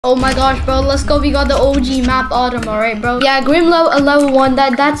Oh my gosh, bro, let's go. We got the OG map autumn, alright, bro. Yeah, Grim level 1,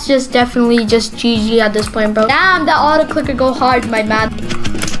 that's just definitely just GG at this point, bro. Damn, that auto clicker go hard, my man.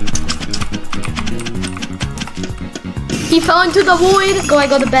 He fell into the void. Go, I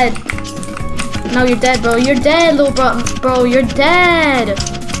got the bed. No, you're dead, bro. You're dead, little bro. Bro, you're dead.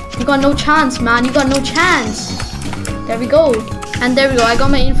 You got no chance, man. You got no chance. There we go. And there we go. I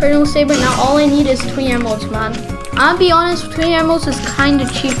got my Infernal Saber. Now all I need is 3 emeralds, man. I'll be honest, 3 emeralds is kind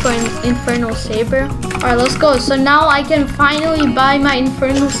of cheap for an Infernal Saber. Alright, let's go. So now I can finally buy my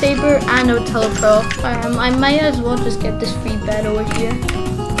Infernal Saber and a Telepro. Alright, I might as well just get this free bed over here.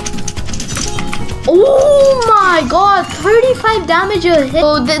 Oh my god, 35 damage a hit.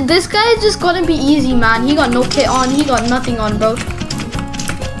 Oh, this guy is just gonna be easy, man. He got no kit on. He got nothing on, bro.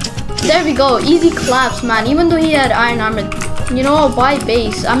 There we go. Easy claps, man. Even though he had iron armor. You know, why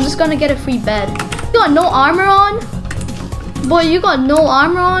base? I'm just gonna get a free bed. You got no armor on? Boy, you got no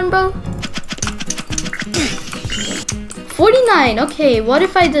armor on, bro? 49. Okay, what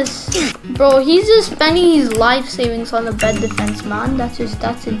if I just... Bro, he's just spending his life savings on the bed defense, man. That's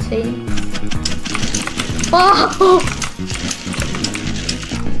insane. Oh!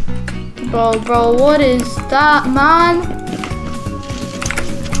 Bro, what is that, man?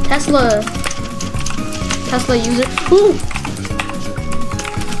 Tesla user. Ooh!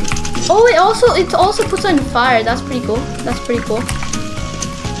 Oh, it also puts on fire. That's pretty cool. That's pretty cool. I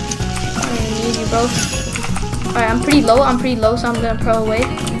need you, bro. Alright, I'm pretty low, so I'm gonna pro away.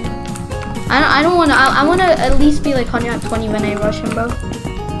 I don't wanna. I wanna at least be like 120 when I rush him, bro.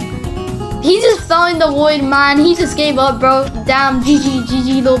 He just fell in the void, man. He just gave up, bro. Damn,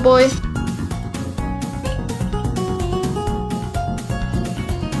 GG, little boy.